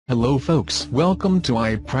Hello folks, welcome to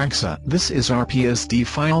iPraxa. This is our PSD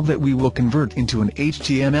file that we will convert into an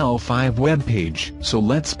HTML5 web page. So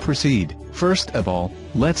let's proceed. First of all,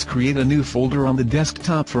 let's create a new folder on the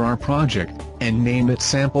desktop for our project, and name it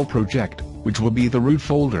Sample Project, which will be the root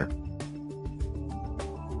folder.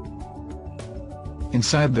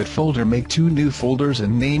 Inside that folder, make two new folders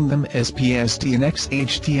and name them as PSD and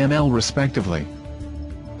XHTML respectively.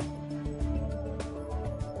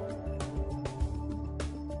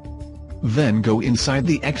 Then go inside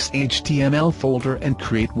the XHTML folder and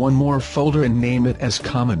create one more folder and name it as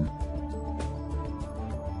Common.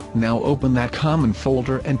 Now open that common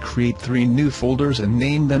folder and create three new folders and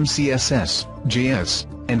name them CSS, JS,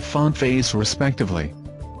 and Font Face respectively.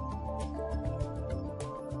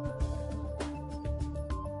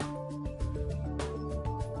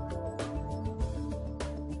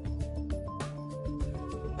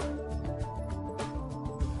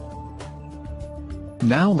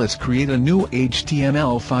 Now let's create a new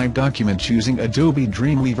HTML5 document using Adobe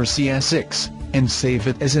Dreamweaver CS6, and save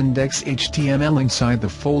it as index.html inside the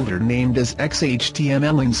folder named as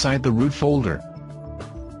XHTML inside the root folder.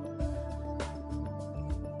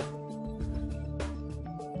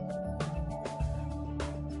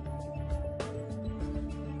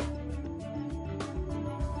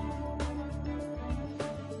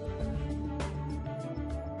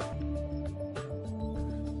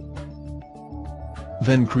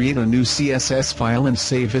 Then create a new CSS file and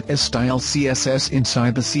save it as style CSS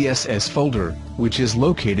inside the CSS folder, which is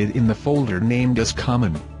located in the folder named as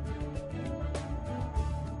Common.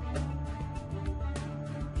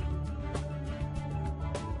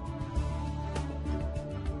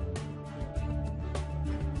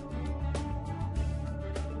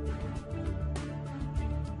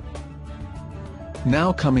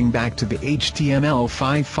 Now coming back to the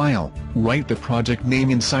HTML5 file, write the project name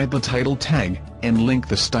inside the title tag, and link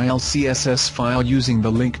the style CSS file using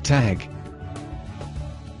the link tag.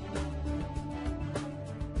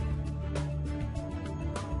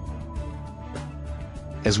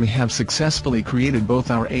 As we have successfully created both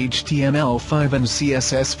our HTML5 and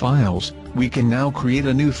CSS files, we can now create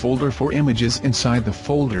a new folder for images inside the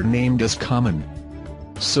folder named as Common.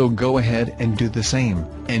 So go ahead and do the same,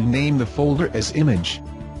 and name the folder as Image.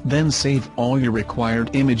 Then save all your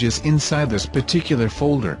required images inside this particular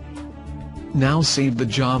folder. Now save the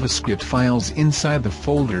JavaScript files inside the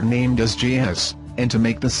folder named as JS, and to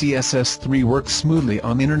make the CSS3 work smoothly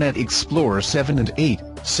on Internet Explorer 7 and 8,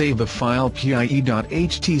 save the file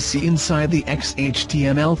pie.htc inside the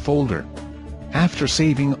XHTML folder. After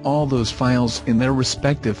saving all those files in their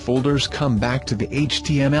respective folders, come back to the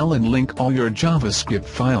HTML and link all your JavaScript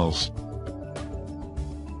files.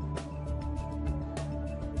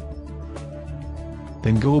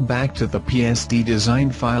 Then go back to the PSD design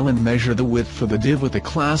file and measure the width for the div with the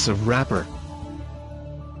class of wrapper.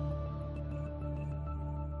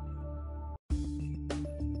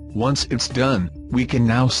 Once it's done, we can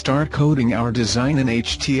now start coding our design in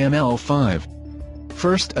HTML5.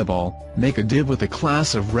 First of all, make a div with a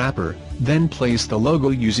class of wrapper, then place the logo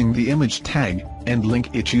using the image tag, and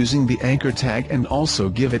link it using the anchor tag and also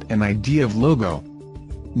give it an ID of logo.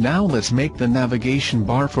 Now let's make the navigation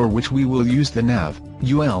bar, for which we will use the nav,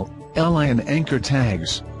 ul, li and anchor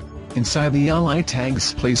tags. Inside the li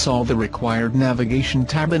tags, place all the required navigation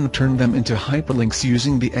tab and turn them into hyperlinks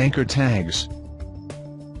using the anchor tags.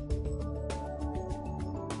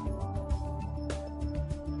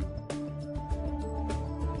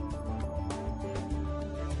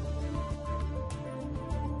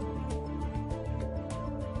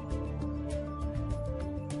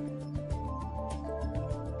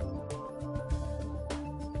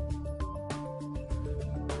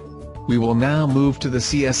 We will now move to the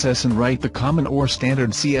CSS and write the common or standard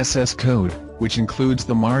CSS code, which includes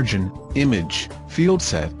the margin, image, field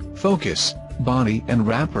set, focus, body and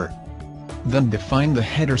wrapper. Then define the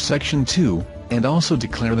header section too, and also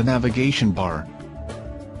declare the navigation bar.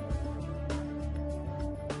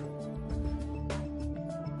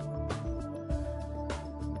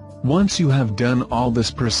 Once you have done all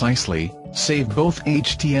this precisely, save both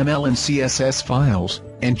HTML and CSS files,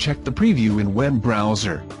 and check the preview in web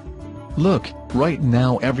browser. Look, right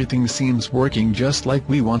now everything seems working just like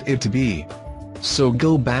we want it to be. So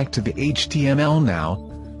go back to the HTML now,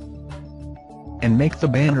 and make the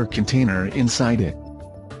banner container inside it.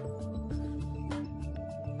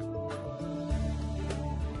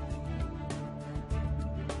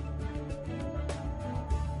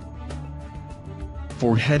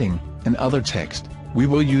 For heading and other text, we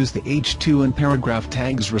will use the H2 and paragraph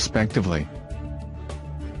tags respectively.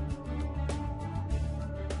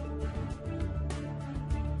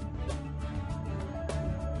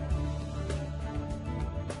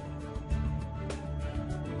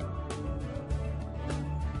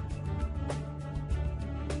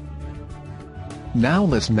 Now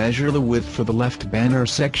let's measure the width for the left banner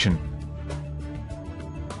section.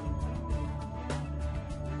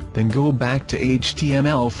 Then go back to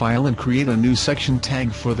HTML file and create a new section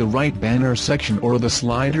tag for the right banner section or the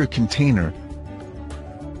slider container.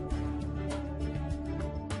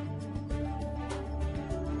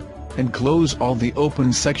 And close all the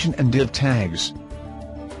open section and div tags.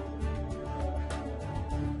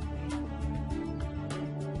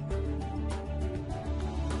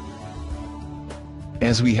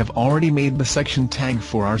 As we have already made the section tag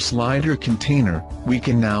for our slider container, we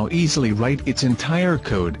can now easily write its entire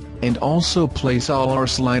code, and also place all our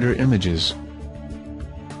slider images.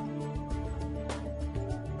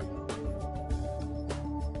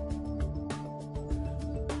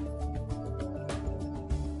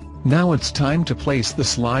 Now it's time to place the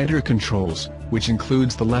slider controls, which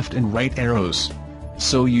includes the left and right arrows.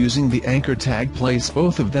 So using the anchor tag, place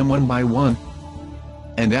both of them one by one.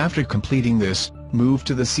 And after completing this, move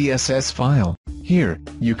to the CSS file. Here,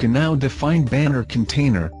 you can now define banner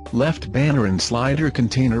container, left banner and slider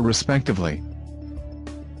container respectively.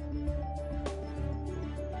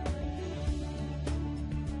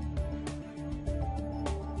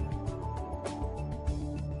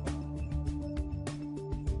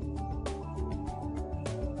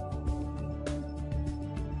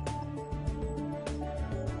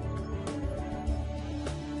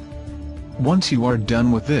 Once you are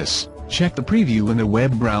done with this, check the preview in the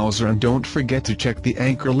web browser and don't forget to check the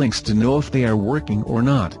anchor links to know if they are working or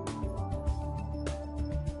not.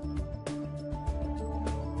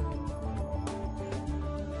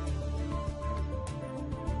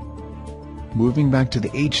 Moving back to the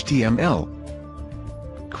HTML,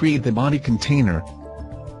 create the body container.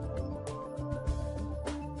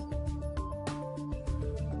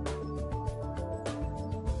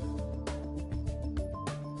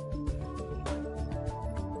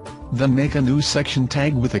 Then make a new section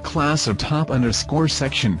tag with a class of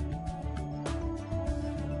top_section.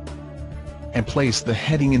 And place the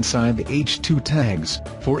heading inside the H2 tags.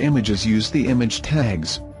 For images, use the image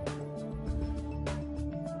tags.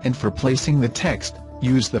 And for placing the text,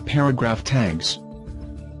 use the paragraph tags.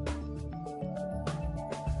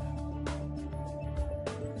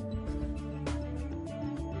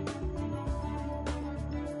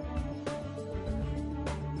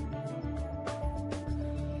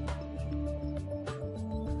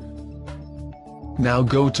 Now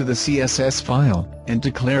go to the CSS file, and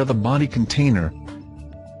declare the body container.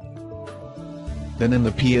 Then in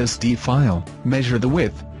the PSD file, measure the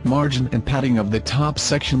width, margin and padding of the top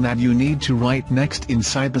section that you need to write next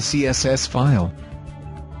inside the CSS file.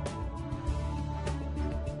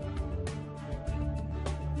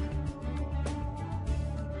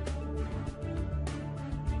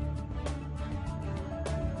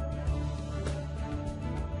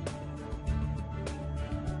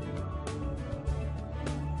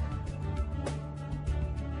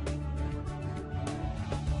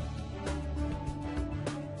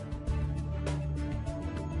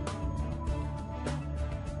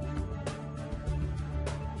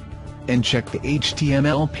 And check the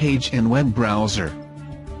HTML page in web browser.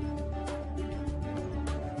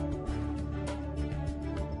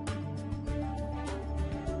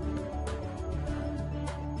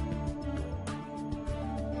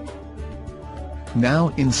 Now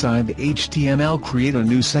inside the HTML, create a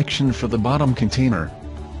new section for the bottom container.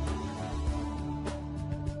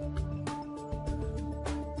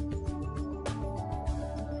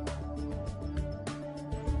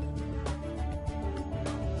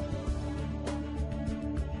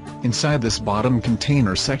 Inside this bottom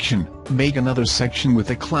container section, make another section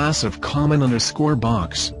with a class of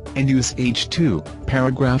common_box, and use H2,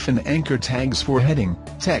 paragraph and anchor tags for heading,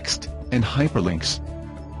 text, and hyperlinks.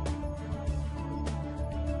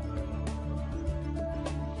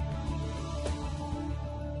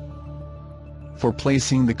 For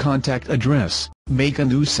placing the contact address, make a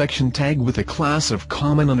new section tag with a class of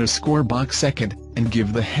common_box second, and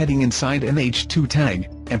give the heading inside an H2 tag,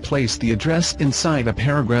 and place the address inside a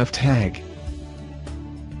paragraph tag.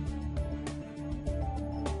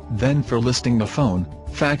 Then for listing the phone,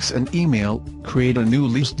 fax and email, create a new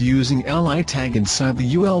list using li tag inside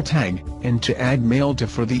the ul tag, and to add mail to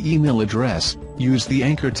for the email address, use the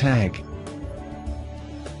anchor tag.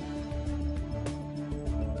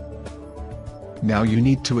 Now you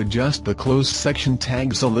need to adjust the closed section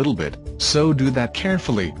tags a little bit, so do that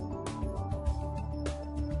carefully.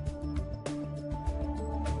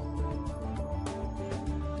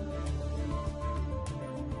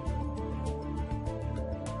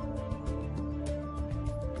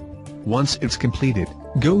 Once it's completed,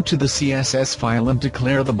 go to the CSS file and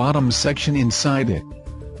declare the bottom section inside it.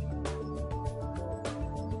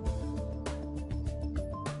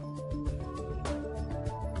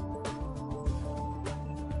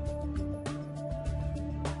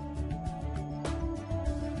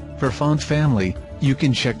 For font family, you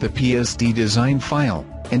can check the PSD design file,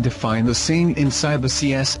 and define the same inside the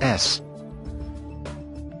CSS.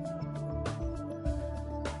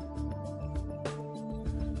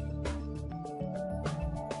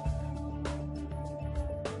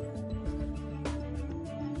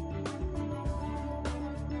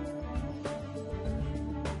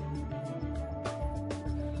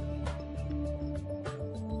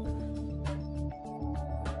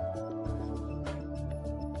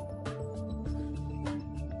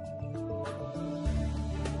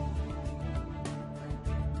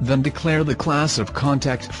 Then declare the class of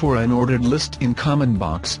contact for an ordered list in common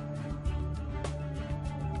box.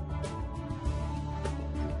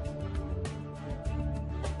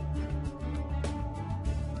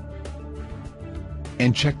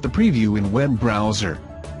 And check the preview in web browser.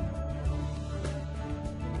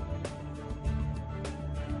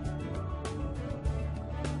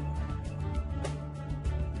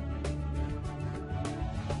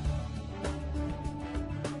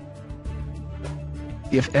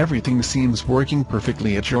 If everything seems working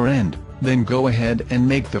perfectly at your end, then go ahead and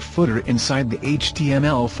make the footer inside the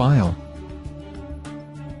HTML file.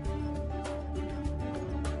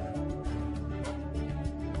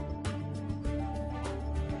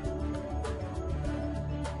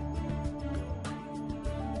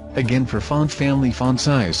 Again, for font family font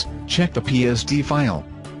size, check the PSD file.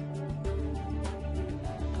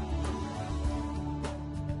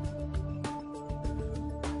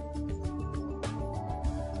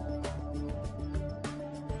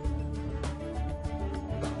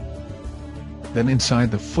 Then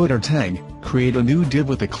inside the footer tag, create a new div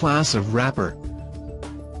with a class of wrapper.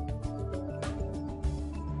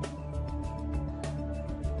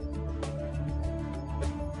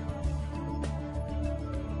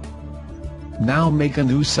 Now make a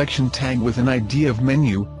new section tag with an ID of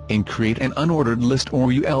menu, and create an unordered list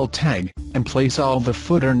or UL tag, and place all the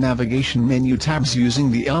footer navigation menu tabs using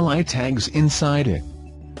the LI tags inside it.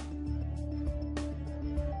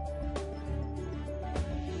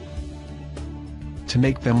 To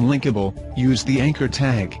make them linkable, use the anchor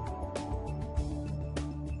tag.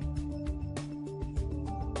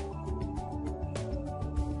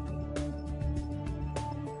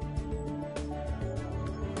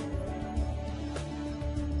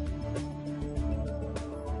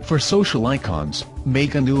 For social icons,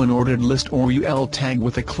 make a new unordered list or UL tag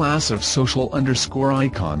with a class of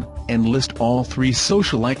social_icon, and list all 3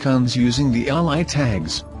 social icons using the LI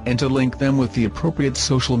tags, and to link them with the appropriate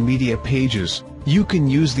social media pages, you can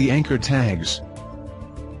use the anchor tags.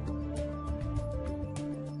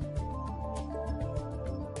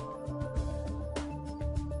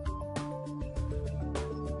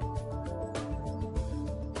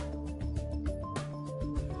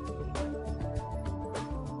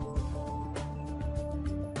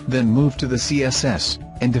 Then move to the CSS,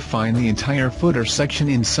 and define the entire footer section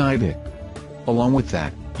inside it. Along with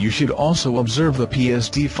that, you should also observe the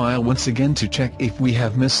PSD file once again to check if we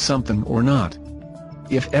have missed something or not.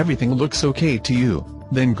 If everything looks okay to you,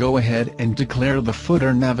 then go ahead and declare the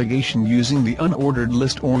footer navigation using the unordered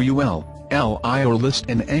list or UL, LI or list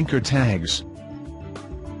and anchor tags.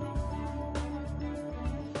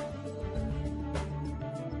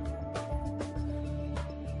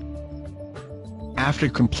 After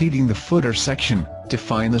completing the footer section,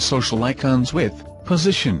 define the social icons width,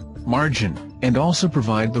 position, margin, and also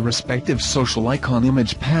provide the respective social icon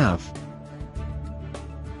image path.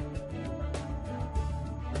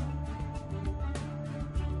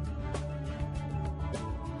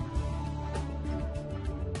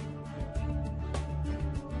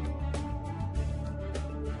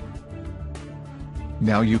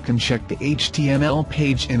 Now you can check the HTML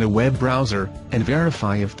page in a web browser, and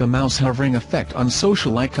verify if the mouse hovering effect on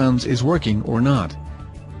social icons is working or not.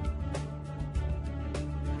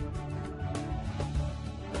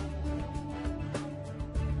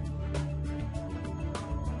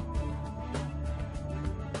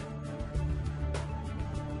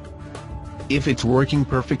 If it's working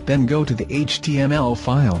perfect, then go to the HTML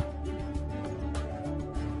file.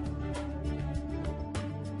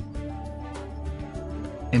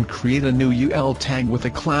 And create a new UL tag with a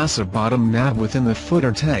class of bottom nav within the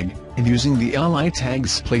footer tag, and using the LI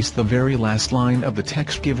tags place the very last line of the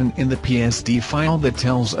text given in the PSD file that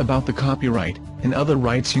tells about the copyright, and other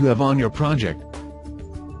rights you have on your project.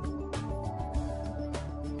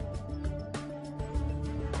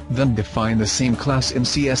 Then define the same class in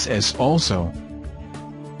CSS also.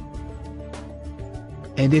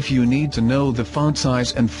 And if you need to know the font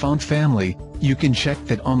size and font family, you can check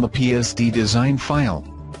that on the PSD design file.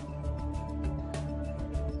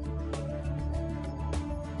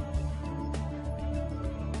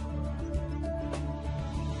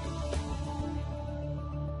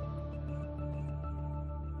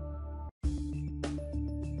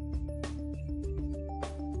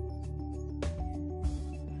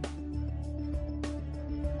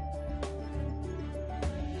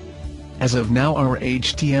 As of now, our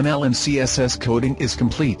HTML and CSS coding is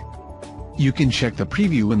complete. You can check the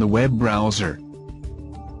preview in the web browser.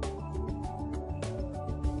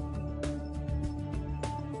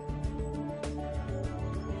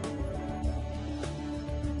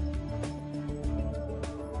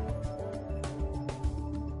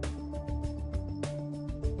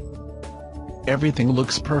 Everything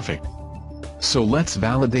looks perfect. So let's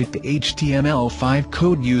validate the HTML5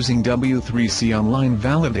 code using W3C Online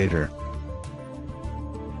Validator.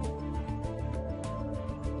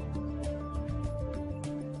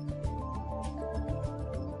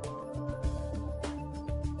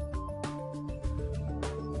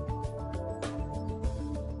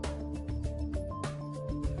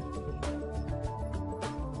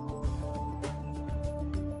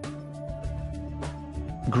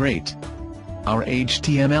 Great! Our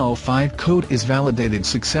HTML5 code is validated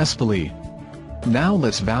successfully. Now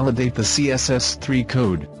let's validate the CSS3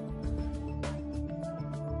 code.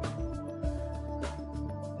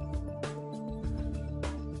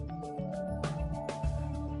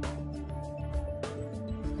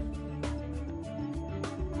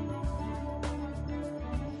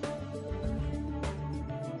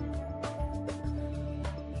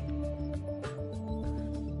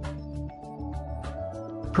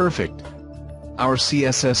 Perfect. Our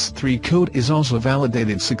CSS3 code is also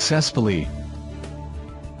validated successfully.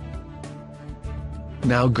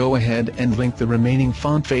 Now go ahead and link the remaining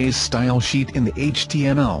font face style sheet in the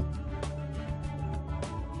HTML.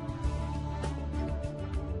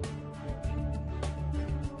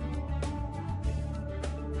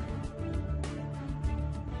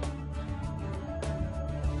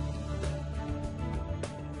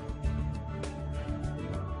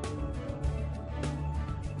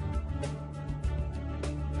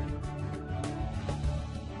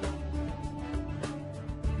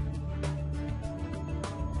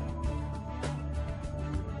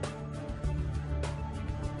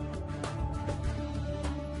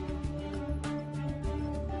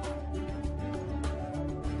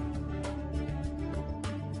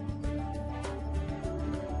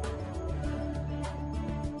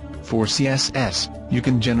 For CSS, you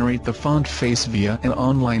can generate the font face via an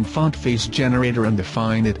online font face generator and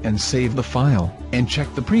define it and save the file, and check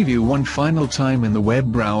the preview one final time in the web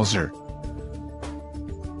browser.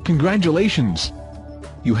 Congratulations!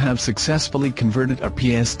 You have successfully converted a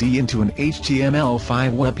PSD into an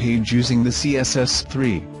HTML5 webpage using the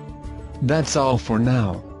CSS3. That's all for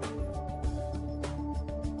now.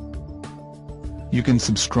 You can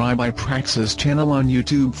subscribe iPraxis channel on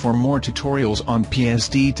YouTube for more tutorials on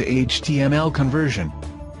PSD to HTML conversion.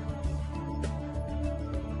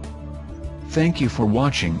 Thank you for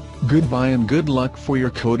watching, goodbye and good luck for your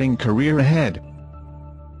coding career ahead.